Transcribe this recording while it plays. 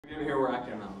Get here where I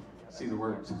can see the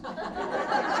words.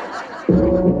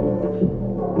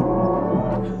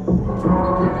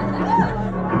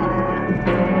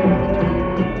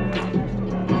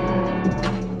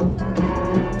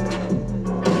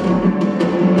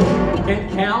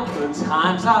 Can't count the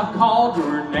times I've called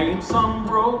your name some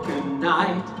broken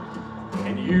night,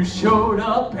 and you showed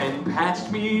up and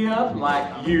patched me up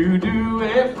like you do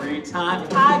every time.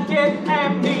 I get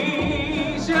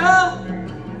amnesia.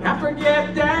 I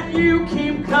forget that you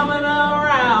keep coming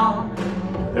around.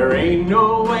 There ain't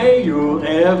no way you'll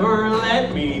ever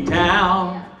let me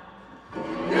down.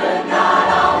 Good God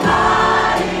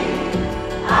Almighty,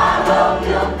 I hope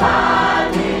you'll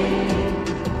find me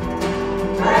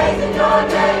praising your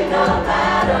name no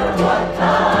matter what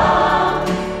comes.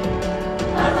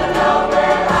 'Cause I know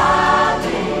where I'd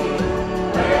be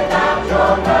without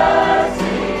your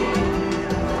mercy.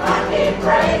 I keep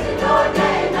praising your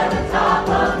name at the top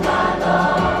of my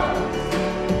lungs.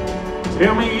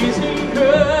 Tell me, is he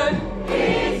good?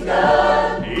 He's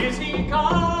good. Is he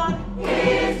God?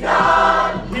 He's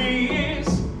God. He is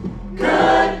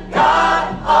Good God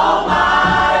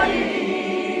Almighty.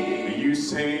 You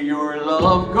say your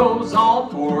love goes on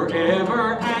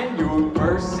forever and your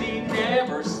mercy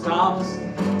never stops.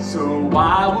 So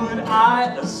why would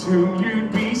I assume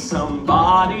you'd be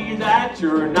somebody that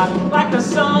you're not? Like the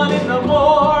sun in the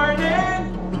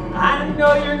morning, I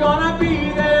know you're gonna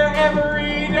be there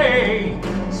every day.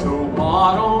 So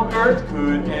what on earth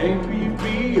could make me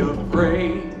be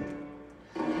afraid?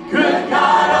 Good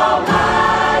God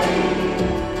Almighty,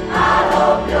 I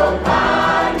hope you'll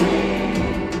find me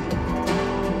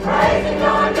praising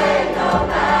your name no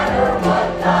matter what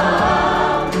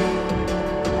comes.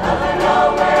 'Cause I know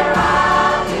where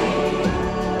I'd be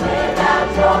without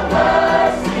your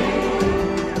mercy.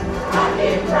 I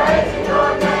keep praising your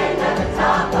name at the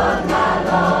top of my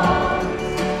lungs.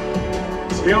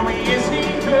 Tell me, is he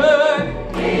good?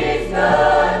 He's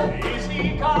good. Is he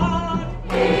God?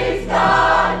 He's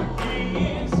God. He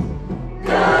is.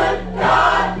 Good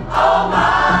God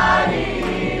Almighty.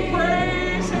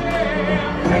 Praise him.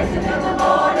 Praise him in the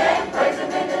morning, praise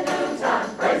him in the noontime,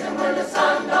 praise him when the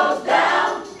sun goes down.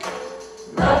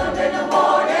 Love him in the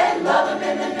morning, love him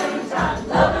in the noontime,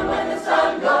 love him when the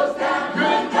sun goes down.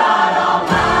 Good God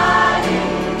Almighty,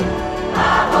 I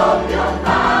hope you'll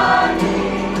find me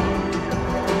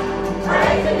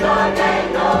praising your name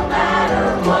no matter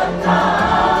what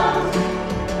comes.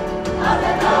 'Cause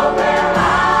I know where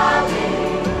I'd be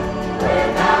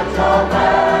without your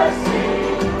mercy.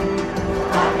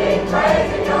 I keep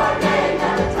praising your name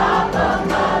at the top of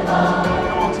my lungs.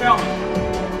 Come on, tell me.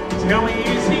 Tell me,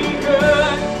 is he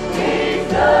good? He's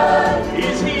good.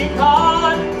 Is he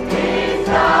God? He's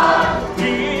God.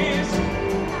 He is.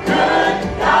 Good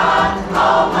God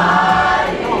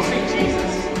Almighty. Come on, sing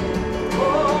Jesus.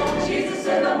 Oh, Jesus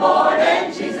in the morning,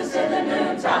 Jesus in the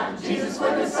noontime, Jesus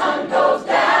when the sun goes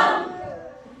down.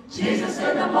 Jesus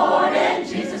in the morning,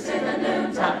 Jesus in the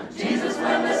noontime, Jesus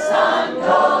when the sun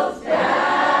goes down.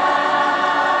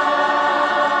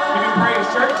 Give him praise,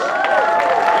 church.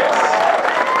 Yes.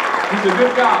 He's a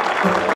good God.